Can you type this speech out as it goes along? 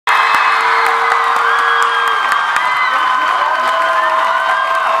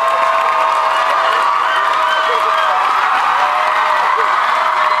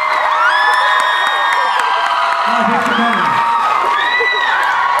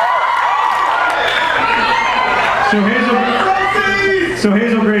So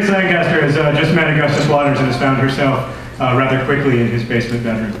Hazel Grace Lancaster has just met Augustus Waters and has found herself rather quickly in his basement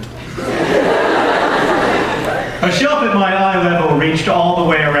bedroom. A shelf at my eye level reached all the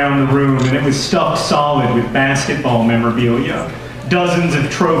way around the room, and it was stuffed solid with basketball memorabilia. Dozens of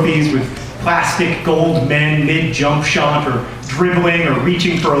trophies with plastic gold men mid-jump shot or dribbling or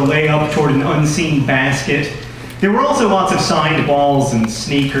reaching for a layup toward an unseen basket. There were also lots of signed balls and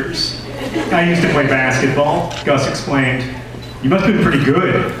sneakers. I used to play basketball, Gus explained. You must have been pretty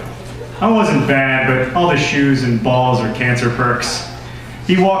good. I wasn't bad, but all the shoes and balls are cancer perks.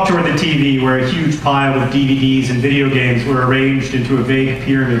 He walked toward the TV where a huge pile of DVDs and video games were arranged into a vague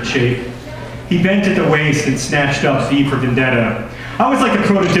pyramid shape. He bent at the waist and snatched up V for Vendetta. I was like a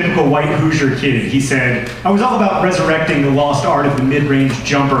prototypical white Hoosier kid, he said. I was all about resurrecting the lost art of the mid-range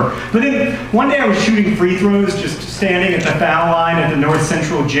jumper. But then one day I was shooting free throws, just standing at the foul line at the North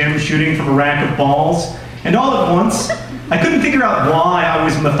Central gym, shooting from a rack of balls. And all at once, I couldn't figure out why I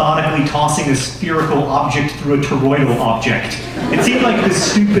was methodically tossing a spherical object through a toroidal object. It seemed like the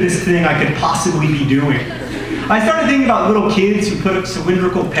stupidest thing I could possibly be doing. I started thinking about little kids who put up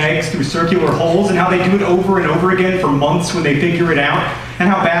cylindrical pegs through circular holes and how they do it over and over again for months when they figure it out, and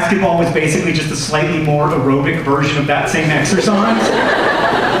how basketball was basically just a slightly more aerobic version of that same exercise.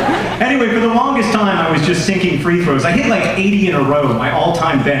 Anyway, for the longest time, I was just sinking free throws. I hit like 80 in a row, my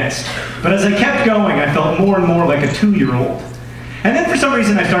all-time best. But as I kept going, I felt more and more like a 2-year-old. And then for some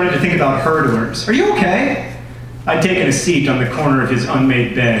reason, I started to think about hurdlers. Are you okay? I'd taken a seat on the corner of his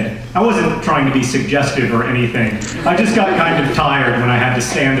unmade bed. I wasn't trying to be suggestive or anything. I just got kind of tired when I had to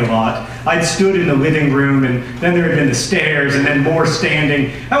stand a lot. I'd stood in the living room, and then there had been the stairs, and then more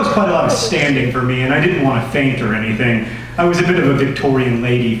standing. That was quite a lot of standing for me, and I didn't want to faint or anything. I was a bit of a Victorian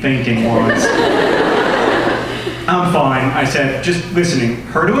lady fainting once. I'm fine, I said, just listening.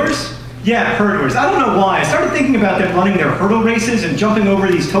 Hurdlers? Yeah, hurdlers. I don't know why. I started thinking about them running their hurdle races and jumping over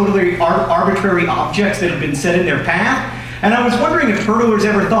these totally arbitrary objects that had been set in their path. And I was wondering if hurdlers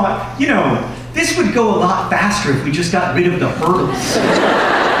ever thought, you know, this would go a lot faster if we just got rid of the hurdles.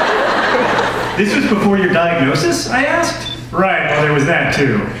 This was before your diagnosis? I asked. Right, well, there was that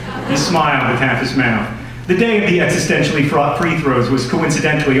too. He smiled with half his mouth. The day of the existentially fraught free throws was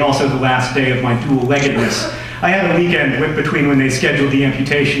coincidentally also the last day of my dual-leggedness. I had a weekend between when they scheduled the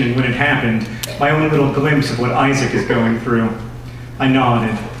amputation and when it happened, my own little glimpse of what Isaac is going through. I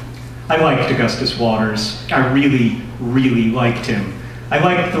nodded. I liked Augustus Waters. I really, really liked him. I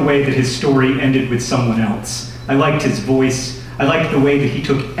liked the way that his story ended with someone else. I liked his voice. I liked the way that he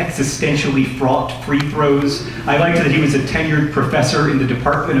took existentially fraught free throws. I liked that he was a tenured professor in the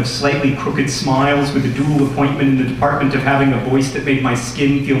Department of Slightly Crooked Smiles with a dual appointment in the Department of having a voice that made my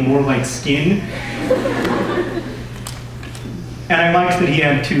skin feel more like skin. And I liked that he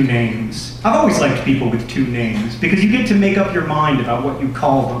had 2 names. I've always liked people with 2 names because you get to make up your mind about what you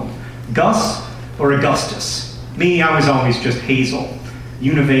call them. Gus or Augustus. Me, I was always just Hazel.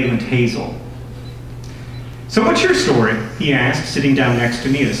 Univalent Hazel. So what's your story? He asked, sitting down next to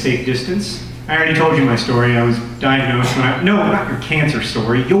me at a safe distance. I already told you my story. I was diagnosed when no, not your cancer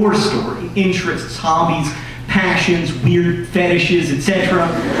story, your story. Interests, hobbies, passions, weird fetishes, etc.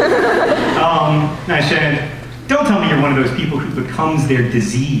 I said, don't tell me you're one of those people who becomes their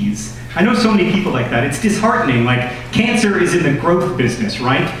disease. I know so many people like that. It's disheartening. Like, cancer is in the growth business,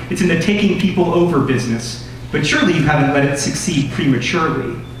 right? It's in the taking people over business. But surely you haven't let it succeed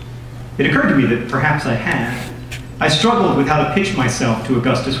prematurely. It occurred to me that perhaps I had. I struggled with how to pitch myself to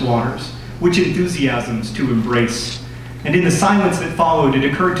Augustus Waters, which enthusiasms to embrace. And in the silence that followed, it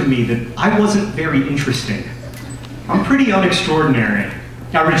occurred to me that I wasn't very interesting. I'm pretty unextraordinary.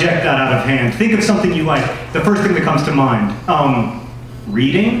 I reject that out of hand. Think of something you like. The first thing that comes to mind.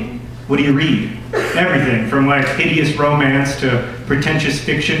 Reading? What do you read? Everything, from like hideous romance to pretentious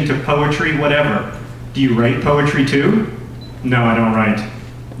fiction to poetry, whatever. Do you write poetry too? No, I don't write.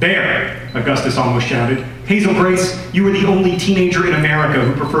 There, Augustus almost shouted. Hazel Grace, you are the only teenager in America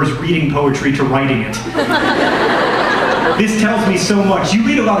who prefers reading poetry to writing it. This tells me so much. You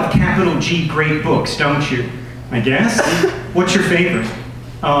read a lot of capital G great books, don't you? I guess. What's your favorite?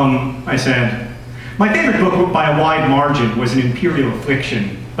 I said. My favorite book by a wide margin was An Imperial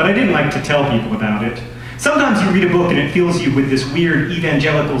Affliction, but I didn't like to tell people about it. Sometimes you read a book and it fills you with this weird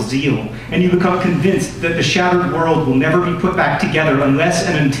evangelical zeal, and you become convinced that the shattered world will never be put back together unless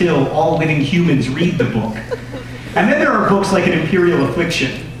and until all living humans read the book. And then there are books like An Imperial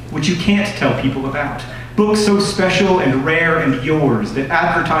Affliction, which you can't tell people about. Books so special and rare and yours that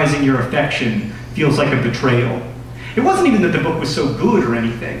advertising your affection feels like a betrayal. It wasn't even that the book was so good or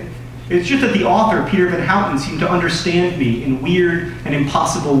anything. It's just that the author, Peter Van Houten, seemed to understand me in weird and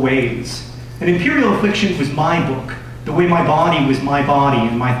impossible ways. An Imperial Affliction was my book, the way my body was my body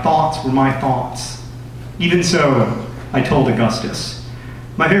and my thoughts were my thoughts. Even so, I told Augustus.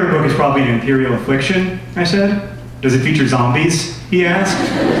 My favorite book is probably An Imperial Affliction, I said. Does it feature zombies? He asked.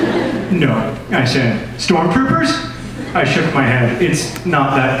 No, I said. Stormtroopers? I shook my head. It's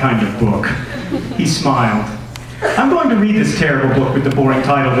not that kind of book. He smiled. I'm going to read this terrible book with the boring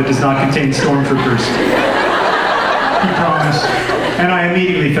title that does not contain stormtroopers. He promised. And I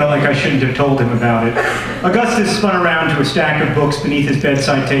immediately felt like I shouldn't have told him about it. Augustus spun around to a stack of books beneath his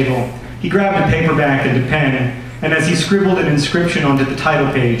bedside table. He grabbed a paperback and a pen, and as he scribbled an inscription onto the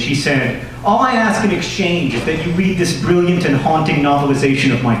title page, he said, "All I ask in exchange is that you read this brilliant and haunting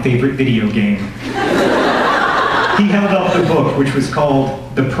novelization of my favorite video game." He held up the book, which was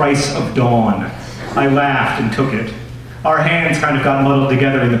called The Price of Dawn. I laughed and took it. Our hands kind of got muddled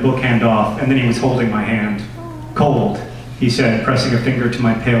together in the book handoff, and then he was holding my hand. "Cold," he said, pressing a finger to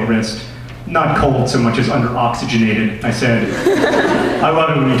my pale wrist. "Not cold so much as under-oxygenated," I said. "I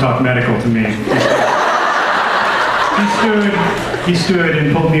love it when you talk medical to me." He stood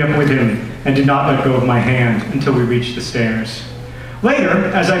and pulled me up with him and did not let go of my hand until we reached the stairs.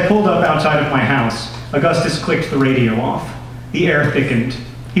 Later, as I pulled up outside of my house, Augustus clicked the radio off. The air thickened.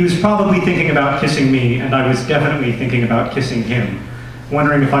 He was probably thinking about kissing me, and I was definitely thinking about kissing him,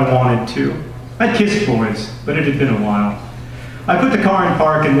 wondering if I wanted to. I'd kissed boys, but it had been a while. I put the car in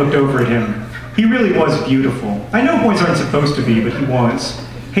park and looked over at him. He really was beautiful. I know boys aren't supposed to be, but he was.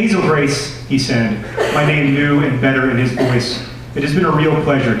 "Hazel Grace," he said, my name new and better in his voice. "It has been a real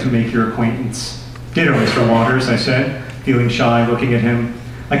pleasure to make your acquaintance." "Ditto, Mr. Waters," I said, feeling shy looking at him.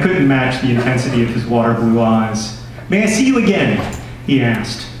 I couldn't match the intensity of his water blue eyes. "May I see you again?" he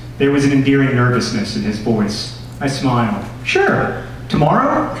asked. There was an endearing nervousness in his voice. I smiled. "Sure.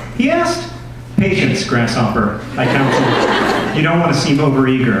 Tomorrow?" he asked. "Patience, Grasshopper," I counseled. "You don't want to seem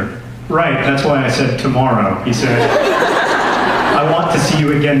overeager." "Right, that's why I said tomorrow," he said. "I want to see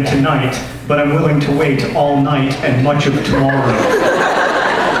you again tonight, but I'm willing to wait all night and much of tomorrow."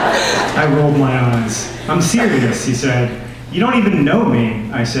 I rolled my eyes. "I'm serious," he said. "You don't even know me,"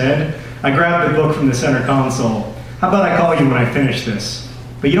 I said. I grabbed the book from the center console. "How about I call you when I finish this?"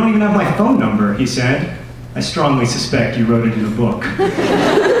 "But you don't even have my phone number," he said. "I strongly suspect you wrote it in the book."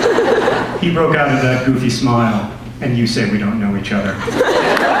 He broke out into that goofy smile, "And you say we don't know each other."